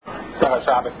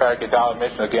Shabbos Parak Yudal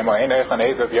Mishnah Gimel Ein Eichel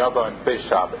Ezav Yobo and Fish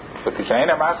Shabbos. So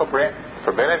Pishaina Machal Brim,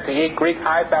 forbidden to eat Greek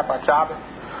Haizap on Shabbos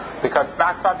because it's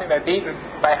not something that's eaten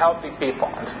by healthy people.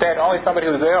 Instead, only somebody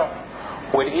who's ill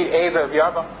would eat Ezav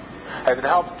Yobo, as it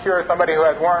helps cure somebody who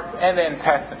has worms in the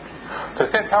intestine. So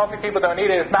since healthy people don't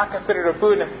eat it, it's not considered a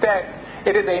food. Instead,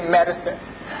 it is a medicine.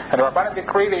 And the Rabbanan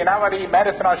decree that you're not allowed to eat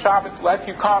medicine on Shabbos unless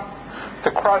you come to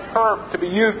crush herbs to be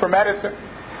used for medicine,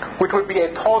 which would be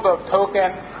a tolda of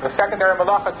token, the secondary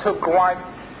malacha to grind.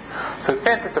 So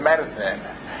since it's a medicine,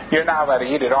 you're not allowed to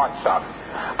eat it on Shabbos.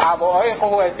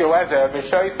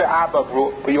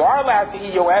 But you are allowed to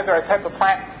eat yoezer, a type of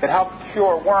plant that helps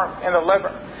cure worms in the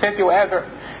liver. Since yoezer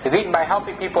is eaten by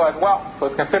healthy people as well, so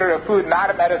it's considered a food, not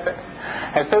a medicine.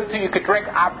 And so too you could drink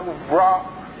abuvra,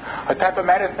 a type of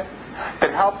medicine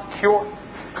that helps cure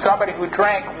somebody who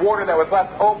drank water that was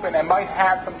left open and might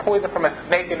have some poison from a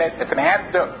snake in it. It's an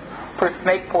antidote for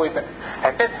snake poison.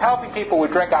 And since healthy people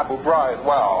would drink abuvra as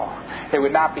well, it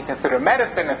would not be considered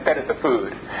medicine, instead it's a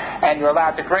food. And you're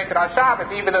allowed to drink it on Shabbos,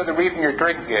 even though the reason you're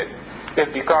drinking it is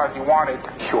because you want it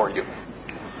to cure you.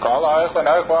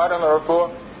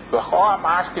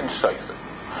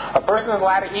 A person is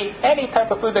allowed to eat any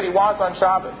type of food that he wants on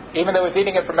Shabbos, even though he's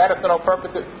eating it for medicinal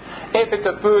purposes, if it's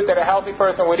a food that a healthy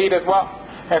person would eat as well.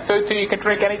 And so too you can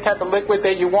drink any type of liquid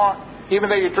that you want, even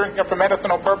though you're drinking it for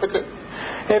medicinal purposes,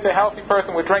 if a healthy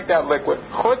person would drink that liquid.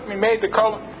 With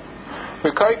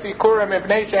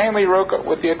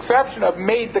the exception of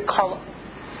made the color.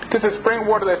 This is spring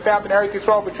water that's found in Eretz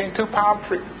Yisrael between two palm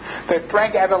trees that's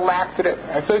drank as a laxative.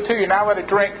 And so too you're not allowed to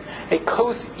drink a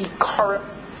kos ikarim,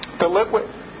 the liquid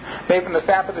made from the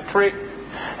sap of the tree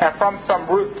and from some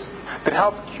roots that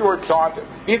helps cure jaundice.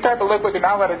 These type of liquids you're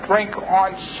not allowed to drink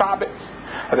on Shabbos.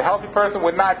 A healthy person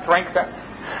would not drink them.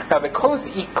 Now the kos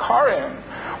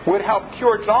ikarim would help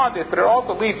cure jaundice, but it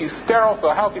also leaves you sterile, so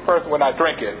a healthy person would not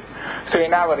drink it. So you're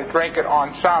not allowed to drink it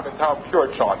on Shabbos to help cure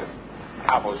jaundice.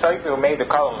 But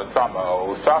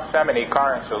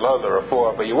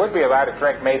you would be allowed to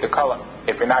drink made the color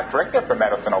if you're not drinking it for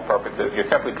medicinal purposes. You're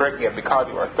simply drinking it because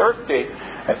you are thirsty,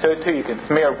 and so too you can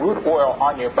smear root oil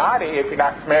on your body if you're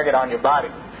not smearing it on your body.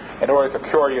 In order to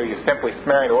cure you, you're simply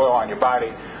smearing the oil on your body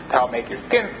to help make your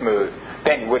skin smooth.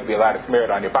 Then you wouldn't be allowed to smear it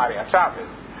on your body on Shabbos,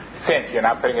 since you're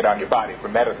not putting it on your body for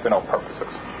medicinal purposes.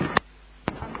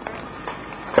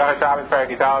 Somebody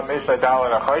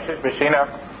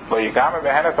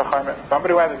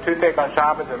who has a toothache on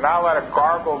Shabbos is not allowed to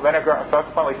gargle vinegar and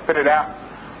subsequently spit it out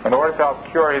in order to help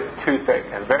cure his toothache.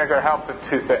 And vinegar helps with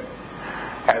toothache.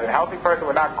 As a healthy person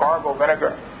would not gargle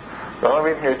vinegar. The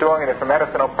only reason you're doing it is for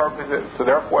medicinal purposes. So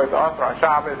therefore it's also on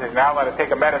Shabbos. You're not allowed to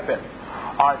take a medicine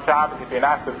on Shabbos if you're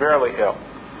not severely ill.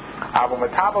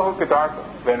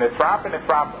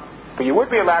 But you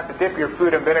would be allowed to dip your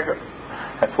food in vinegar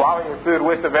and swallow your food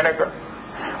with the vinegar,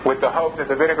 with the hope that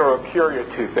the vinegar will cure your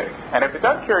toothache. And if it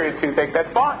does cure your toothache,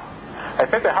 that's fine. And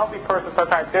since a healthy person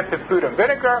sometimes dips his food in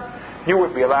vinegar, you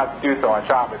would be allowed to do so on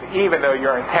Shabbos, even though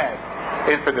your intent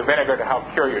is for the vinegar to help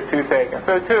cure your toothache. And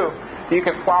so too, you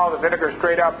can swallow the vinegar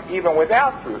straight up even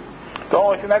without food. The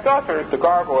only thing that's also is to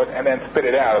gargle it and then spit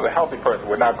it out. A healthy person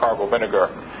would not gargle vinegar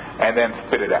and then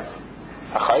spit it out.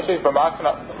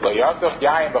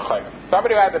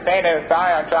 Somebody who has a pain in his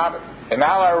thigh on Shabbos is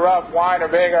not allowed to rub wine or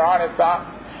vinegar on his thigh.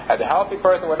 As a healthy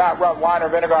person would not rub wine or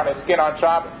vinegar on his skin on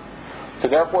Shabbos. So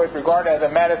therefore it's regarded as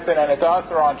a medicine and it's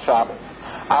also on Shabbos.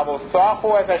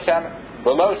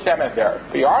 Below shemen there.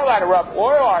 So you are allowed to rub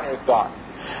oil on your thigh.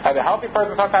 As a healthy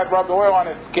person sometimes rubs oil on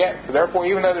his skin. So therefore,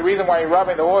 even though the reason why you're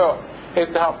rubbing the oil is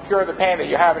to help cure the pain that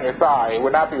you have in your thigh, it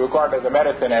would not be regarded as a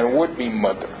medicine and would be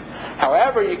mutter.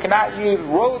 However, you cannot use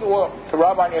rose oil to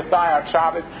rub on your thigh on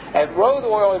Shabbos, as rose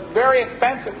oil is very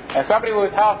expensive, and somebody who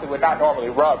is healthy would not normally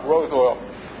rub rose oil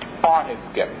on his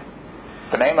skin.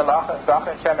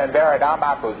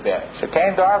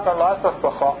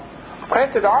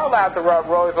 Princes are allowed to rub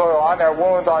rose oil on their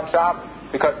wounds on Shabbos,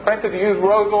 because princes use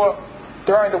rose oil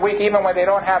during the week even when they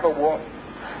don't have a wound.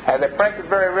 As a prince is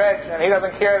very rich and he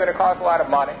doesn't care that it costs a lot of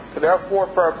money. So therefore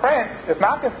for a prince it's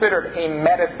not considered a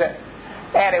medicine,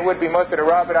 and it would be mutter to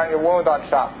rub it on your wound on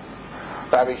Shabbos.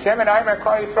 Rabbi Shimon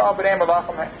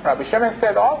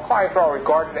said all Klal Yisrael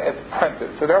regarded it as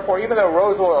princes. So therefore even though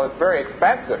rose oil is very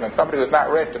expensive and somebody who's not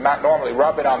rich does not normally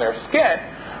rub it on their skin,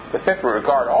 but since we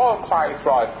regard all of Klal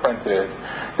Yisrael as princes,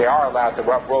 they are allowed to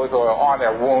rub rose oil on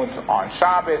their wounds on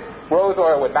Shabbos. Rose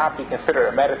oil would not be considered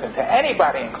a medicine to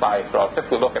anybody in Klal Yisrael, since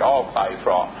we look at all of Klal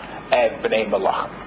Yisrael as B'nai Malachim.